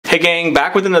Hey gang,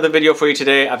 back with another video for you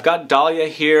today. I've got Dalya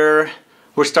here.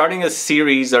 We're starting a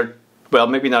series, or well,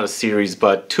 maybe not a series,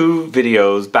 but 2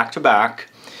 videos back to back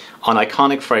on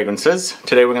iconic fragrances.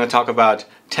 Today we're going to talk about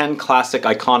 10 classic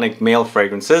iconic male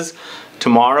fragrances.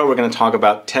 Tomorrow we're going to talk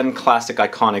about 10 classic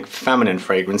iconic feminine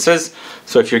fragrances.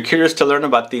 So if you're curious to learn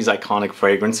about these iconic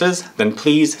fragrances, then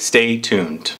please stay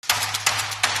tuned.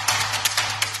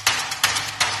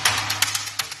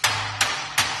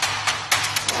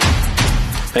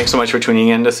 Thanks so much for tuning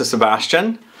in. This is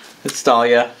Sebastian. It's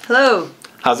Dalya. Hello.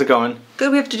 How's it going?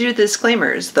 Good. We have to do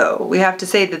disclaimers, though. We have to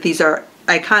say that these are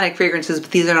iconic fragrances,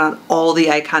 but these are not all the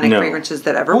iconic fragrances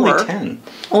that ever were. Only 10.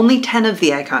 Only 10 of the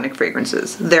iconic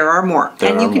fragrances. There are more.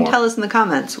 And you can tell us in the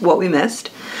comments what we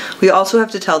missed. We also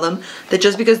have to tell them that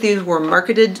just because these were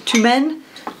marketed to men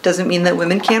doesn't mean that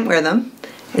women can't wear them.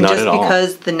 And Not just at all.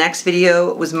 because the next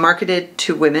video was marketed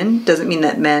to women doesn't mean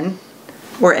that men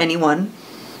or anyone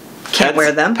can't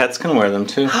wear them. Pets can wear them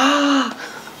too.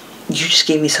 You just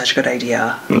gave me such a good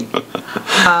idea.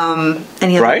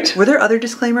 Any other, Right? Were there other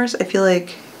disclaimers? I feel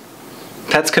like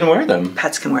Pets can wear them.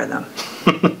 pets can wear them.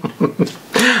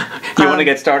 You want to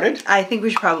get started? I think we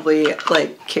should probably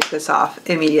kick this off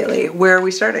immediately. Where are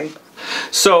we starting?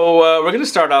 So we're going to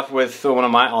start off with one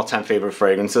of my all-time favorite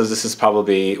fragrances. This is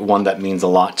probably one that means a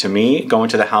lot to me. Going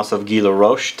to the house of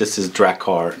LAROCHE. This is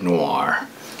DRAKKAR Noir.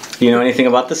 You know anything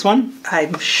about this one?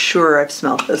 I'm sure I've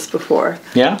smelled this before.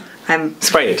 Yeah? I'm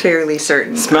Spray it. fairly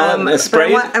certain. Smell it,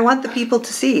 spray but it. I want the people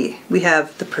to see. We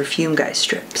have the perfume guy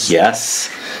strips. Yes.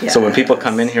 So when people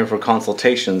come in here for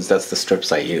consultations, that's the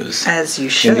strips I use. As you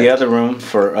should. In the other room,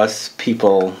 for us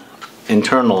people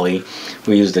internally,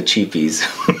 we use the cheapies.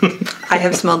 I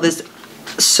have smelled this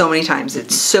so many times.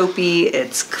 It's soapy,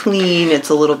 it's clean, it's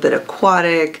a little bit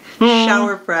aquatic,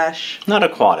 shower fresh. Not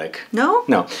aquatic. No?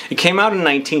 No. It came out in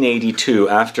 1982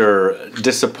 after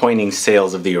disappointing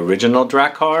sales of the original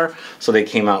DRAKKAR. So they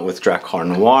came out with DRAKKAR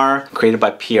Noir, created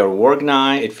by Pierre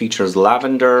Wargnye. It features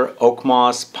lavender,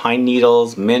 oakmoss, pine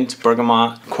needles, mint,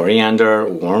 bergamot, coriander,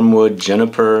 wormwood,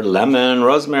 juniper, lemon,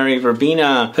 rosemary,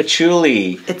 verbena,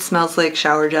 patchouli. It smells like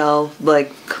shower gel,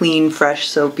 like clean, fresh,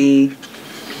 soapy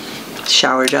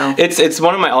shower gel. It's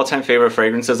one of my all-time favorite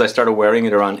fragrances. I started wearing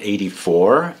it around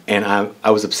 84 and I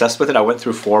was obsessed with it. I went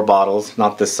through 4 bottles,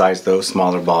 not this size though,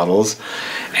 smaller bottles.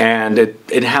 And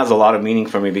it has a lot of meaning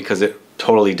for me because it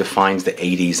totally defines the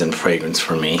 80s in fragrance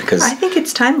for me. I think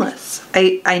it's timeless.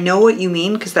 I know what you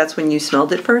mean because that's when you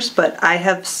smelled it first, but I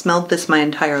have smelled this my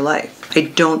entire life. I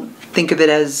don't think of it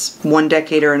as one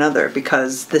decade or another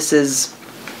because this is...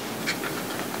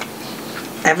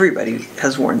 Everybody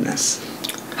has worn this.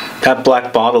 That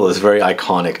black bottle is very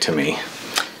iconic to me.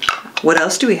 What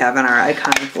else do we have on our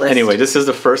iconic list? Anyway, this is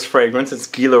the first fragrance. It's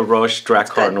LAROCHE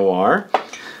DRAKKAR Noir.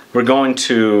 We're going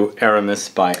to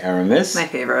ARAMIS by ARAMIS. My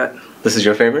favorite. This is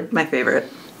your favorite? My favorite.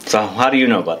 So how do you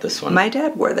know about this one? My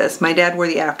dad wore this. My dad wore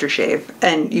the aftershave,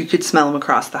 and you could smell him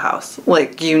across the house.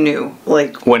 Like, you knew.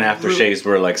 Like when aftershaves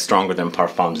were like stronger than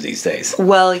parfums these days.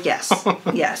 Well, yes.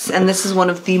 Yes. And this is one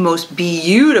of the most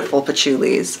beautiful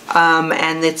patchoulis.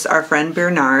 And it's our friend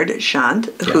Bernard Chant,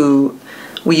 who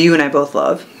you and I both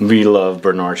love. We love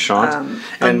Bernard Chant.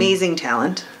 Amazing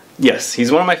talent. Yes,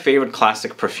 he's one of my favorite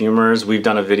classic perfumers. We've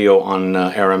done a video on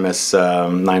ARAMIS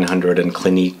 900 and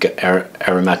Clinique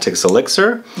Aromatics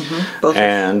Elixir.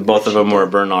 Both of them were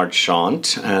Bernard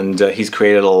Chant. And he's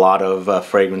created a lot of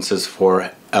fragrances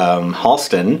for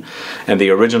Halston, and the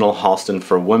original Halston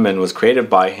for women was created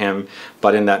by him,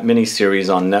 but in that mini-series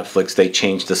on Netflix they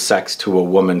changed the sex to a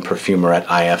woman perfumer at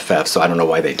IFF, so I don't know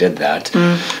why they did that.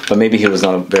 But maybe he was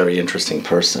not a very interesting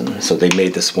person, so they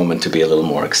made this woman to be a little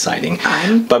more exciting.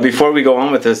 But before we go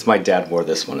on with this, my dad wore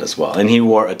this one as well, and he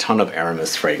wore a ton of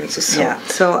ARAMIS fragrances. So. Yeah,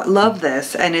 so I love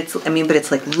this, and it's, but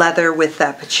it's like leather with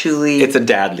that patchouli. It's a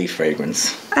dadly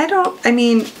fragrance.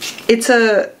 It's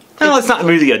a... Well, it's not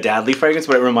really a dadly fragrance,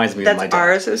 but it reminds me of my dad. That's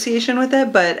our association with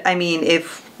it, but I mean,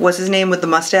 what's his name with the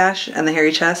mustache and the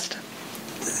hairy chest?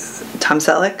 Tom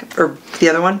Selleck? Or the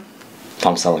other one?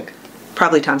 Tom Selleck.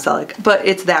 Probably Tom Selleck. But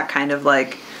it's that kind of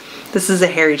like, this is a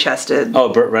hairy chested.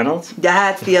 Oh, Burt Reynolds?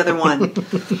 That's the other one.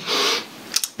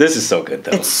 This is so good,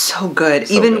 though. It's so good.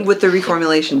 So Even good. with the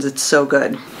reformulations, it's so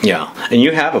good. Yeah. And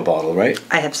you have a bottle, right?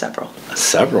 I have several.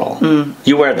 Several?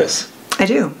 You wear this? I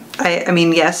do. I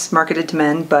mean, yes, marketed to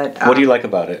men, but... what do you like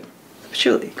about it?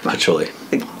 Patchouli. Come on. Patchouli.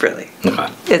 Like, really. Okay.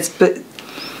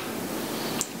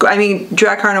 I mean,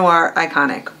 DRAKKAR Noir,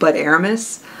 iconic, but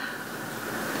ARAMIS...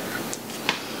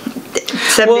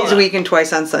 7 days a week and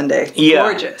twice on Sunday. Yeah,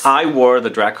 gorgeous. I wore the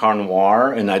DRAKKAR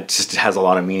Noir, and it just has a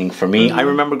lot of meaning for me. I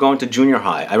remember going to junior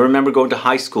high. I remember going to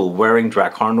high school wearing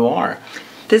DRAKKAR Noir.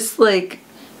 This, like,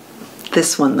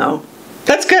 This one, though.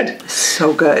 That's good.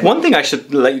 So good. One thing I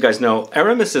should let you guys know,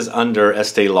 ARAMIS is under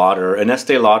Estee Lauder, and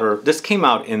Estee Lauder, this came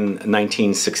out in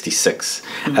 1966.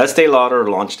 Estee Lauder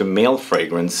launched a male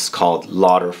fragrance called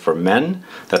Lauder for Men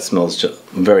that smells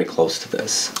very close to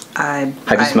this.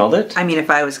 Have you smelled it? I mean, if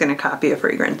I was going to copy a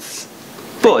fragrance.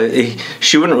 Well,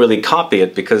 she wouldn't really copy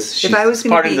it because she's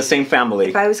part of the same family.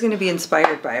 If I was going to be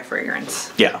inspired by a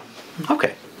fragrance. Yeah.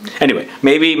 Okay. Anyway,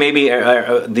 maybe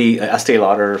the Estee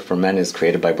Lauder for Men is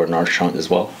created by Bernard Chant as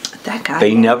well. That guy.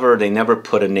 They never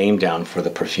put a name down for the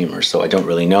perfumer, so I don't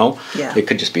really know. Yeah. It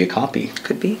could just be a copy.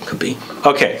 Could be. Could be.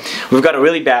 Okay, we've got a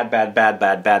really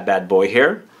bad boy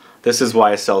here. This is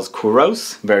YSL's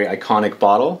KOUROS, very iconic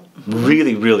bottle.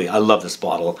 Really, I love this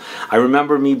bottle. I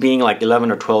remember me being like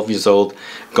 11 or 12 years old,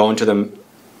 going to the,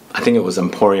 I think it was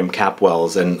Emporium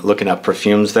Capwell's, and looking at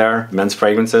perfumes there, men's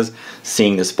fragrances,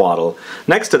 seeing this bottle.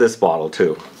 Next to this bottle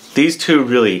too. These two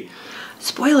really...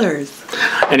 Spoilers.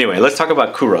 Anyway, let's talk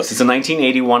about KOUROS. It's a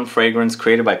 1981 fragrance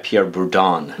created by Pierre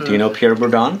Bourdon. Do you know Pierre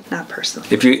Bourdon? Not personally.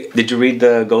 Did you read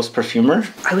The Ghost Perfumer?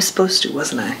 I was supposed to,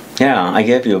 wasn't I? Yeah, I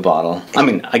gave you a bottle. I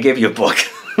mean, I gave you a book.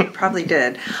 Probably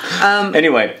did.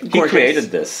 Anyway, gorgeous. He created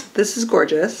this. This is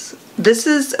gorgeous. This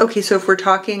is, okay, so if we're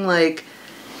talking like,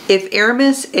 if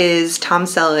ARAMIS is Tom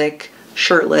Selleck,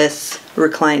 shirtless,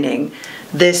 reclining,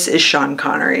 this is Sean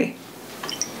Connery,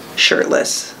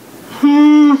 shirtless.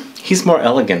 He's more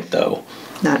elegant though.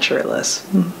 Not shirtless.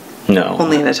 No.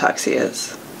 Only in a tux he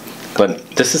is.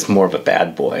 But this is more of a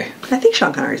bad boy. I think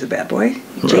Sean Connery's a bad boy.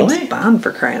 Really? James Bond,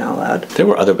 for crying out loud. There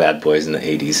were other bad boys in the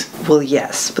 80s. Well,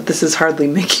 yes, but this is hardly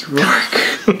Mickey Rourke.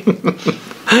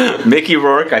 Mickey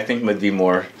Rourke, I think, would be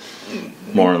more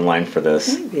in line for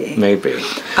this. Maybe.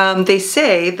 They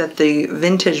say that the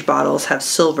vintage bottles have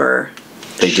silver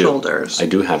shoulders. I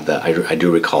do have that. I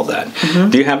do recall that.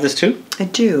 Do you have this too? I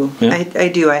do. Yeah. I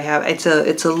do. I have. It's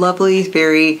a lovely,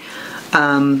 very,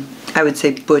 I would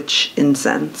say, butch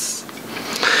incense.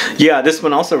 Yeah, this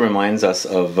one also reminds us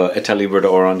of État Libre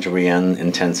d'Orangerie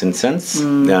Intense Incense,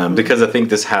 because I think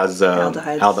this has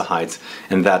aldehydes,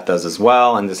 and that does as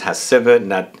well, and this has civet,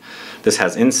 and this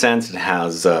has incense, it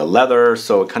has leather,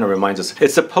 so it kind of reminds us.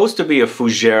 It's supposed to be a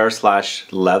fougere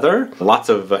 / leather, lots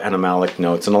of animalic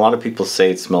notes, and a lot of people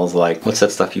say it smells like, what's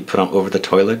that stuff you put on over the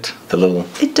toilet? The little...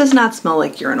 It does not smell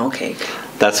like urinal cake.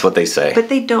 That's what they say. But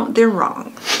they don't, they're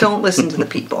wrong. Don't listen to the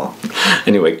people.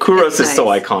 Anyway, KOUROS is so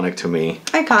iconic to me.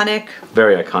 Iconic.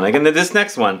 Very iconic. And then this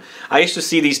next one, I used to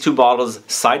see these two bottles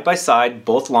side by side,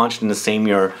 both launched in the same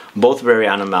year, both very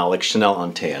animalic, Chanel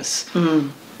Antaeus.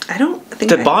 I don't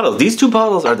think these two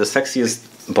bottles are the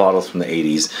sexiest bottles from the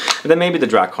 80s. And then maybe the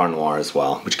DRAKKAR Noir as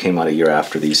well, which came out a year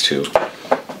after these two.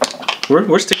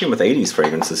 We're sticking with 80s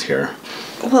fragrances here.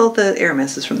 Well, the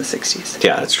ARAMIS is from the 60s.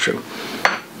 Yeah, that's true.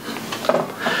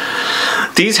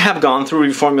 These have gone through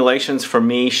reformulations. For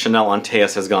me, Chanel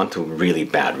Antaeus has gone through really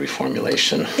bad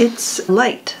reformulation. It's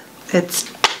light. It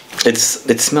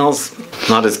smells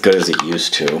not as good as it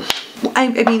used to. I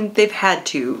mean, they've had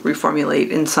to reformulate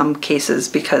in some cases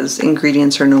because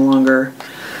ingredients are no longer...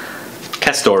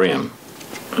 Castoreum,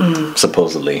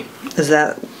 supposedly. Is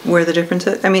that where the difference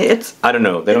is? I mean, it's... I don't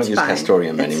know. They don't use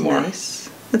castoreum anymore. It's nice.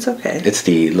 It's okay. It's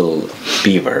the little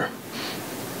beaver.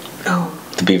 Oh.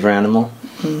 The beaver animal.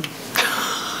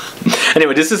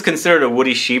 Anyway, this is considered a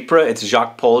woody Chypre. It's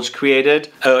Jacques Polge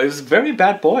created. It was a very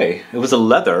bad boy. It was a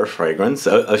leather fragrance,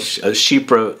 a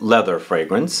Chypre leather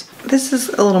fragrance. This is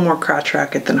a little more crotch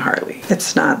rocket than Harley.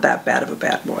 It's not that bad of a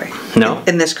bad boy. No?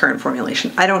 In this current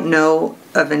formulation. I don't know,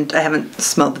 I haven't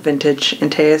smelled the vintage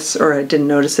Antaeus, or I didn't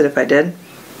notice it if I did.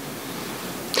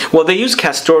 Well, they use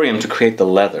castoreum to create the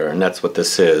leather, and that's what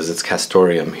this is. It's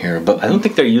castoreum here, but I don't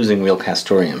think they're using real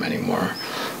castoreum anymore.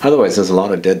 Otherwise, there's a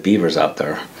lot of dead beavers out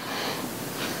there.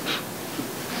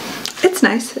 It's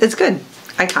nice. It's good.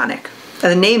 Iconic.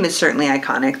 The name is certainly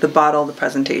iconic. The bottle, the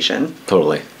presentation.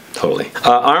 Totally.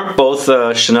 Aren't both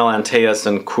Chanel Antaeus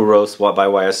and KOUROS by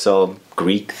YSL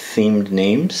Greek-themed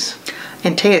names?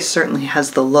 Antaeus certainly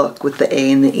has the look with the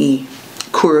A and the E.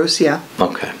 KOUROS, yeah.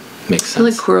 Okay. Makes sense. I feel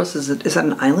like KOUROS is that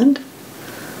an island?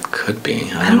 Could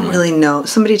be. I don't really know.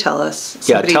 Somebody tell us.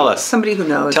 Tell us. Somebody who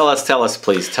knows. Tell us,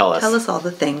 please. Tell us. Tell us all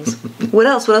the things. What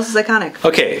else? What else is iconic?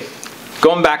 Okay.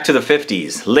 Going back to the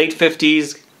 50s. Late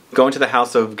 50s, going to the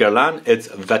house of Guerlain, it's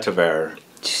Vetiver.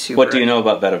 Super. What do you know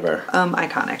about Vetiver?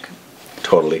 Iconic.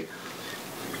 Totally.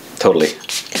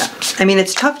 Yeah. I mean,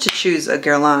 it's tough to choose a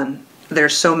Guerlain.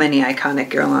 There's so many iconic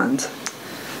Guerlains.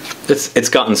 It's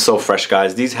gotten so fresh,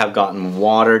 guys. These have gotten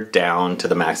watered down to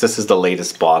the max. This is the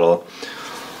latest bottle.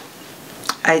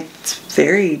 It's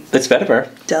very... It's Vetiver.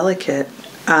 Delicate.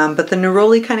 But the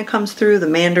neroli kind of comes through, the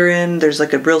mandarin, there's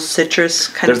like a real citrus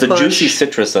kind of push. There's the juicy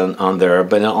citrus on there,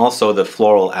 but also the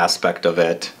floral aspect of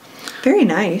it. Very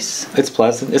nice. It's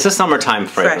pleasant. It's a summertime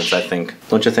fragrance, Fresh. I think.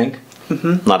 Don't you think?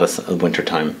 Mm-hmm. Not a winter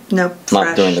time. Nope. Not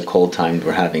fresh. during the cold time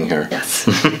we're having here. Yes.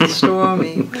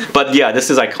 Stormy. But yeah, this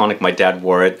is iconic. My dad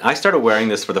wore it. I started wearing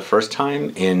this for the first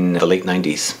time in the late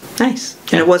 90s. Nice.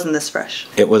 Yeah. And it wasn't this fresh.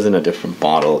 It was in a different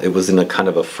bottle. It was in a kind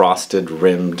of a frosted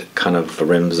rimmed kind of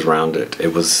rims around it.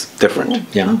 It was different. Cool.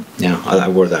 Yeah. Yeah. I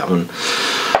wore that one.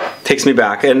 Takes me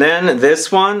back. And then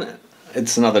this one,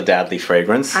 it's another dadly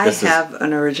fragrance. I have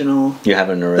an original. You have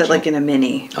an original? But like in a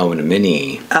mini. Oh, in a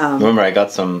mini. Remember, I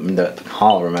got some in the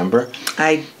hall, remember?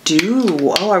 I do.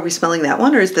 Oh, are we smelling that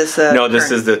one, or is this a No,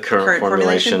 this is the current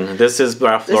formulation. This is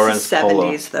Ralph Lauren's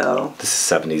Polo. This is 70s, though.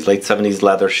 This is 70s. Late 70s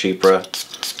leather, Chypre.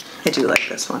 I do like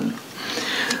this one.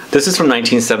 This is from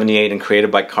 1978 and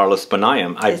created by Carlos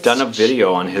Bonayem. I've done a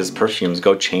video on his perfumes.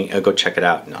 Go check it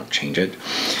out. No, change it.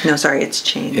 No, sorry, it's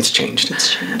changed. It's changed.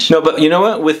 It's changed. No, but you know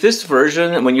what? With this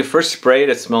version, when you first spray it,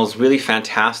 it smells really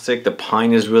fantastic. The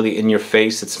pine is really in your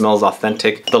face. It smells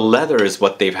authentic. The leather is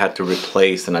what they've had to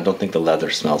replace, and I don't think the leather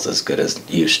smells as good as it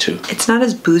used to. It's not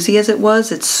as boozy as it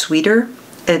was. It's sweeter.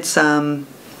 It's I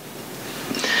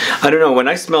don't know. When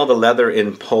I smell the leather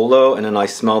in Polo and then I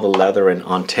smell the leather in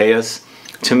Antaeus,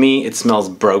 to me, it smells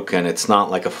broken. It's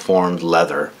not like a formed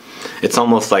leather. It's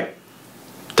almost like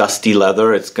dusty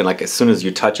leather. It's gonna, like, as soon as you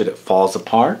touch it, it falls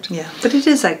apart. Yeah, but it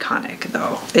is iconic,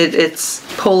 though. It's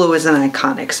Polo is an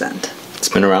iconic scent. It's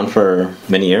been around for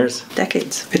many years.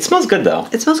 Decades. It smells good, though.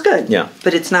 It smells good. Yeah.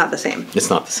 But it's not the same.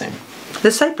 It's not the same. The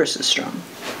cypress is strong.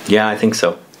 Yeah, I think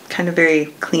so. Kind of very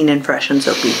clean and fresh and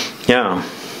soapy. Yeah.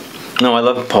 No, I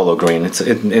love Polo Green.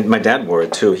 My dad wore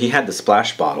it too. He had the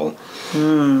splash bottle.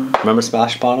 Remember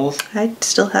splash bottles? I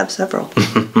still have several.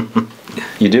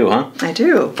 You do, huh? I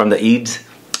do. From the Eads?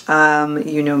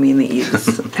 You know me and the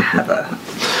Eads have a...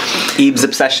 Eads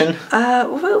obsession?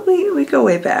 Well, we go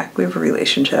way back. We have a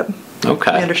relationship.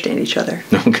 Okay. We understand each other.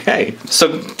 Okay.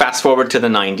 So fast forward to the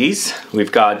 90s.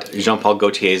 We've got Jean-Paul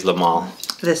Gaultier's Le Male.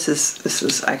 This is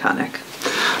iconic.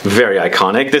 Very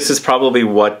iconic. This is probably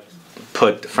what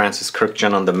put Francis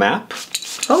Kurkdjian on the map.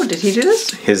 Oh, did he do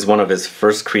this? One of his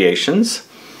first creations.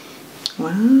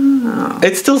 Wow.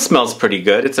 It still smells pretty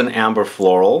good. It's an amber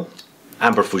floral.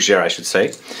 Amber Fougere, I should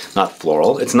say. Not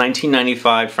floral. It's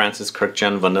 1995 Francis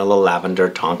Kurkdjian vanilla, lavender,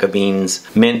 tonka beans,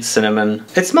 mint, cinnamon.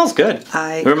 It smells good.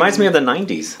 It reminds me of the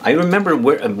 90s. I remember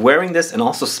wearing this and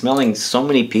also smelling so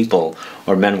many people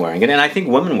or men wearing it. And I think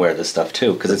women wear this stuff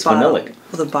too because it's vanillic.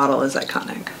 Well, the bottle is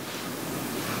iconic.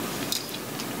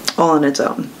 All on its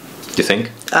own. You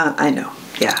think? I know.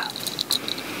 Yeah.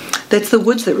 It's the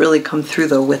woods that really come through,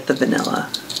 though, with the vanilla.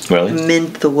 Really?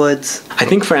 Mint, the woods. I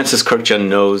think Francis Kurkdjian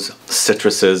knows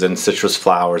citruses and citrus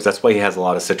flowers. That's why he has a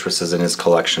lot of citruses in his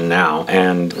collection now.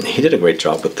 And he did a great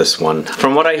job with this one.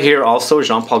 From what I hear also,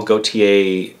 Jean-Paul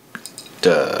Gaultier,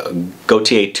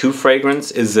 Gaultier 2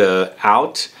 fragrance is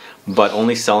out, but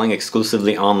only selling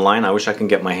exclusively online. I wish I can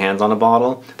get my hands on a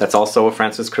bottle. That's also a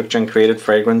Francis Kurkdjian created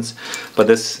fragrance. But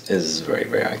this is very,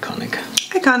 very iconic.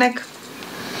 Iconic.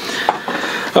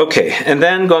 Okay, and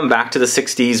then going back to the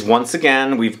 60s, once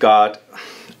again, we've got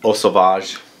Eau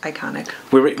Sauvage. Iconic.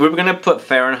 We were going to put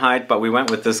Fahrenheit, but we went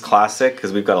with this classic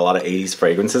because we've got a lot of 80s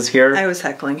fragrances here. I was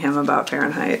heckling him about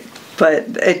Fahrenheit,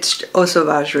 but Eau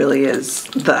Sauvage really is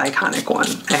the iconic one,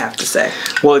 I have to say.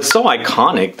 Well, it's so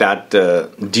iconic that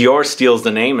Dior steals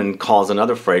the name and calls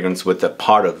another fragrance with a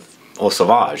part of Eau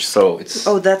Sauvage, so it's...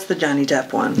 Oh, that's the Johnny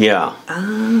Depp one. Yeah.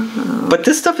 Oh. But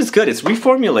this stuff is good. It's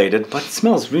reformulated, but it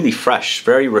smells really fresh,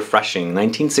 very refreshing.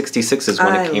 1966 is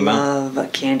when it came out. I love a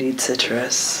candied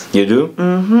citrus. You do?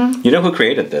 Mm-hmm. You know who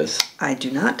created this? I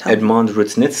do not. Edmond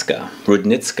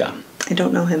Rudnitska. I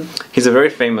don't know him. He's a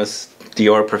very famous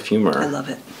Dior perfumer. I love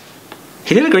it.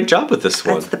 He did a great job with this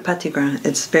one. That's the petit grain.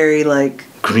 It's very, like...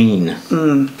 green.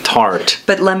 Tart.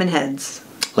 But lemon heads.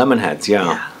 Lemon heads,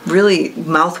 yeah. Really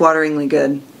mouth-wateringly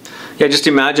good. Yeah, just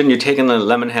imagine you're taking the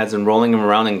lemon heads and rolling them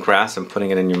around in grass and putting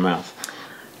it in your mouth.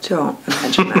 Don't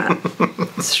imagine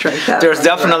that. Strike that. There's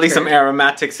definitely some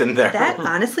aromatics in there. That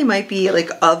honestly might be, like,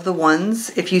 of the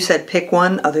ones, if you said pick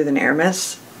one other than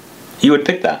ARAMIS. You would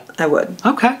pick that? I would.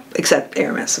 Okay. Except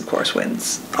ARAMIS, of course,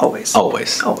 wins. Always.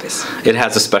 Always. Always. It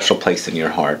has a special place in your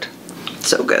heart.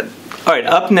 So good. All right,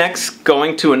 up next,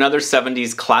 going to another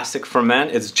 70s classic for men,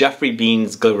 is Geoffrey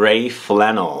Bean's Gray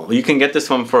Flannel. You can get this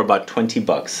one for about 20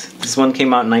 bucks. This one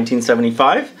came out in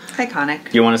 1975.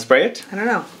 Iconic. You want to spray it? I don't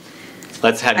know.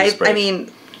 Let's have you spray it. I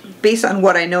mean, based on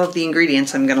what I know of the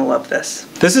ingredients, I'm gonna love this.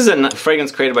 This is a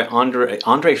fragrance created by Andre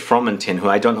Fromentin, who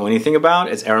I don't know anything about.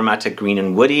 It's aromatic, green,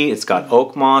 and woody. It's got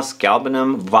Oakmoss,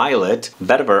 Galbanum, Violet,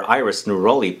 Vetiver, Iris,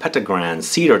 Neroli, Petitgrain,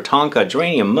 Cedar, Tonka,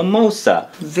 Geranium, Mimosa.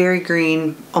 Very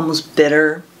green, almost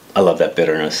bitter. I love that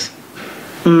bitterness.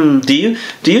 Do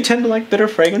you tend to like bitter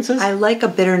fragrances? I like a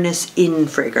bitterness in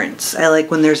fragrance. I like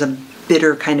when there's a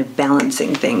bitter kind of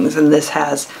balancing things, and this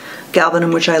has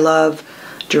Galbanum, which I love,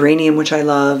 Geranium, which I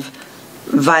love,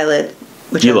 Violet,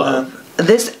 which I love.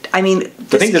 This, I mean...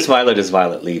 I think this violet is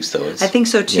violet leaves, though. I think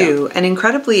so, too. Yeah. And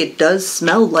incredibly, it does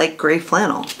smell like gray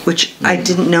flannel, which I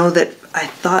didn't know that... I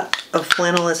thought of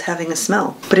flannel as having a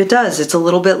smell. But it does. It's a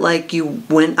little bit like you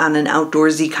went on an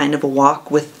outdoorsy kind of a walk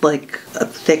with, like, a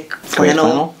thick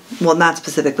flannel. Well, not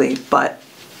specifically, but...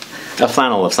 A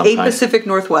flannel of some kind. A Pacific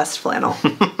Northwest flannel.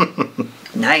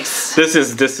 Nice. This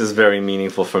is very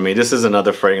meaningful for me. This is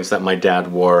another fragrance that my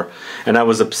dad wore, and I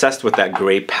was obsessed with that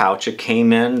gray pouch it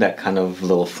came in, that kind of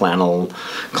little flannel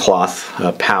cloth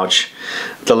pouch.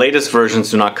 The latest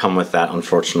versions do not come with that,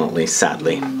 unfortunately,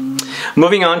 sadly.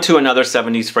 Moving on to another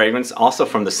 70s fragrance, also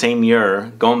from the same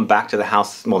year, going back to the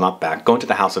house, well, not back, going to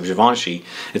the house of Givenchy.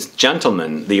 It's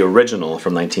Gentleman, the original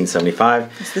from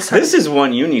 1975. This is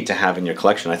one you need to have in your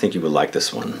collection. I think you would like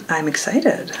this one. I'm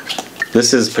excited.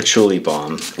 This is Patchouli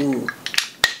Bomb. Ooh.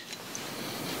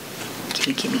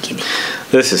 Gimme, gimme, gimme.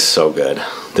 This is so good.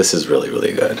 This is really,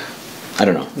 really good. I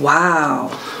don't know.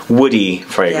 Wow. Woody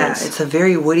fragrance. Yeah, it's a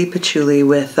very woody patchouli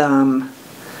with...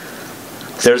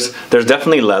 There's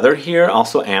definitely leather here,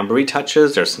 also ambery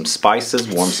touches. There's some spices,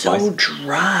 warm spices. So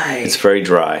dry. It's very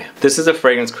dry. This is a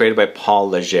fragrance created by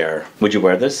Paul Legere. Would you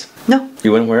wear this? No.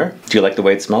 You wouldn't wear it? Do you like the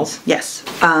way it smells? Yes.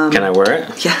 Can I wear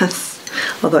it? Yes.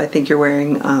 Although I think you're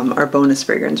wearing our bonus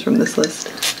fragrance from this list.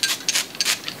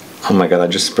 Oh my god, I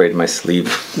just sprayed my sleeve.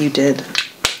 You did.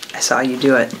 I saw you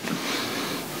do it.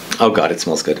 Oh god, it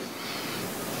smells good.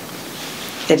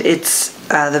 It's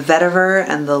the vetiver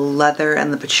and the leather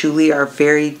and the patchouli are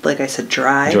very, like I said,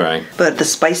 dry. Dry. But the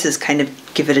spices kind of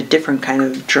give it a different kind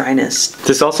of dryness.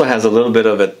 This also has a little bit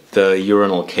of the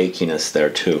urinal cakiness there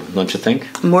too, don't you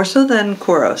think? More so than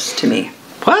KOUROS to me.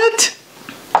 What?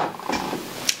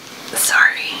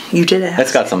 Sorry, you did ask.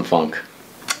 It's got some funk.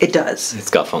 It does.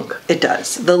 It's got funk. It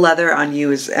does. The leather on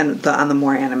you is on the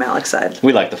more animalic side.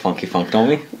 We like the funky funk, don't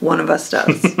we? One of us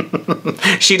does.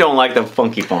 She don't like the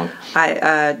funky funk.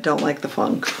 I don't like the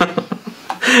funk.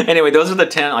 Anyway, those are the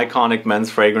 10 iconic men's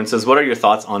fragrances. What are your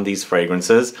thoughts on these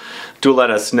fragrances? Do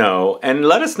let us know. And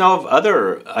let us know of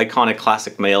other iconic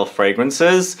classic male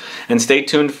fragrances. And stay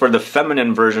tuned for the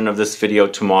feminine version of this video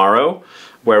tomorrow,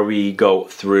 where we go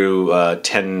through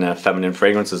 10 feminine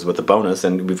fragrances with a bonus,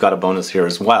 and we've got a bonus here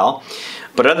as well.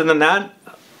 But other than that,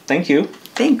 thank you.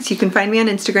 Thanks. You can find me on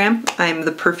Instagram. I'm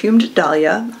the Perfumed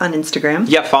Dahlia on Instagram.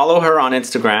 Yeah, follow her on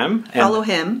Instagram. And follow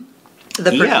him,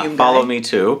 the Perfumed follow guy. me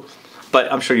too.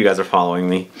 But I'm sure you guys are following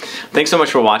me. Thanks so much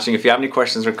for watching. If you have any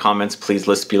questions or comments, please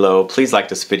list below. Please like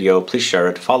this video. Please share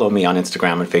it. Follow me on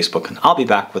Instagram and Facebook, and I'll be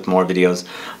back with more videos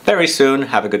very soon.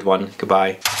 Have a good one.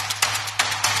 Goodbye.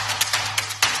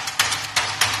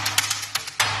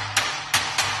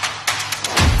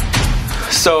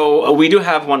 So we do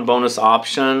have one bonus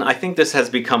option. I think this has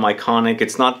become iconic.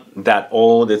 It's not that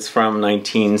old. It's from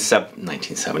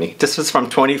 1970. This is from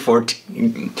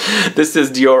 2014. This is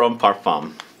Dior Homme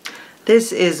Parfum.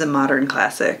 This is a modern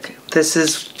classic. This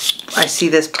is, I see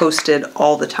this posted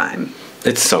all the time.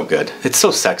 It's so good. It's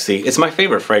so sexy. It's my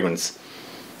favorite fragrance.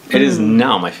 It is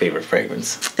now my favorite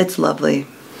fragrance. It's lovely.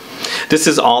 This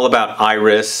is all about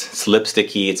iris. It's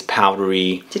lipsticky. It's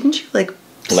powdery. Didn't you like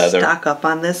leather. Stock up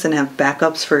on this and have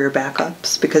backups for your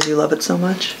backups because you love it so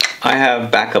much? I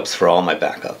have backups for all my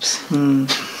backups.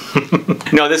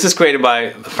 No, this is created by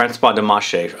Francois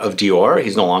Demachet of Dior.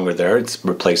 He's no longer there. It's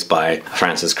replaced by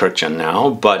Francis Kurkdjian now.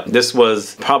 But this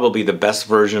was probably the best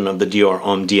version of the Dior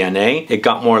Homme DNA. It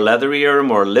got more leatherier,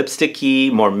 more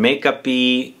lipsticky, more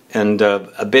makeup-y, and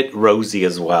a bit rosy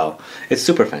as well. It's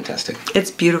super fantastic.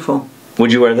 It's beautiful.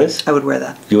 Would you wear this? I would wear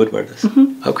that. You would wear this?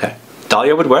 Okay.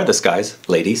 Dahlia would wear this, guys,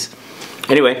 ladies.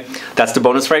 Anyway, that's the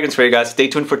bonus fragrance for you guys. Stay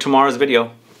tuned for tomorrow's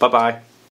video. Bye-bye.